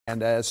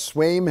And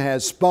Swaim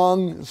has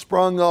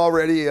sprung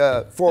already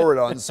forward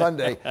on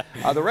Sunday.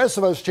 The rest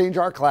of us change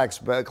our clocks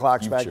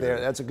back there.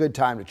 That's a good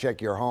time to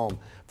check your home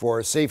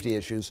for safety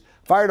issues.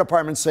 Fire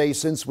departments say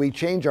since we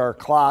change our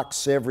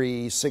clocks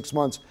every 6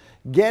 months,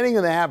 getting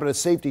in the habit of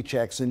safety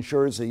checks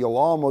ensures that you'll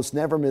almost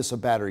never miss a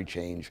battery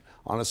change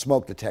on a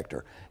smoke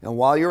detector. And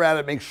while you're at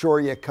it, make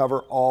sure you cover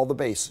all the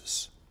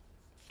bases.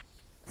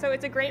 So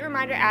it's a great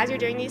reminder as you're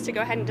doing these to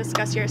go ahead and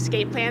discuss your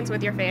escape plans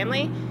with your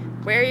family,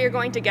 where you're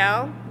going to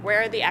go,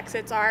 where the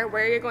exits are,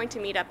 where you're going to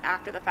meet up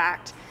after the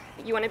fact.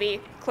 You want to be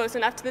close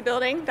enough to the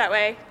building, that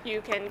way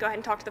you can go ahead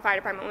and talk to the fire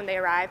department when they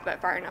arrive, but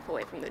far enough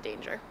away from the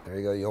danger. There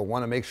you go. You'll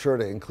want to make sure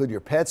to include your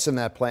pets in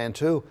that plan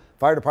too.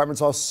 Fire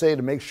departments also say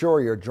to make sure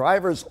your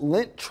dryer's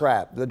lint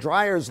trap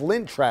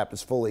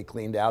is fully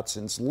cleaned out,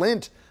 since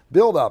lint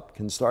buildup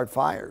can start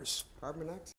fires.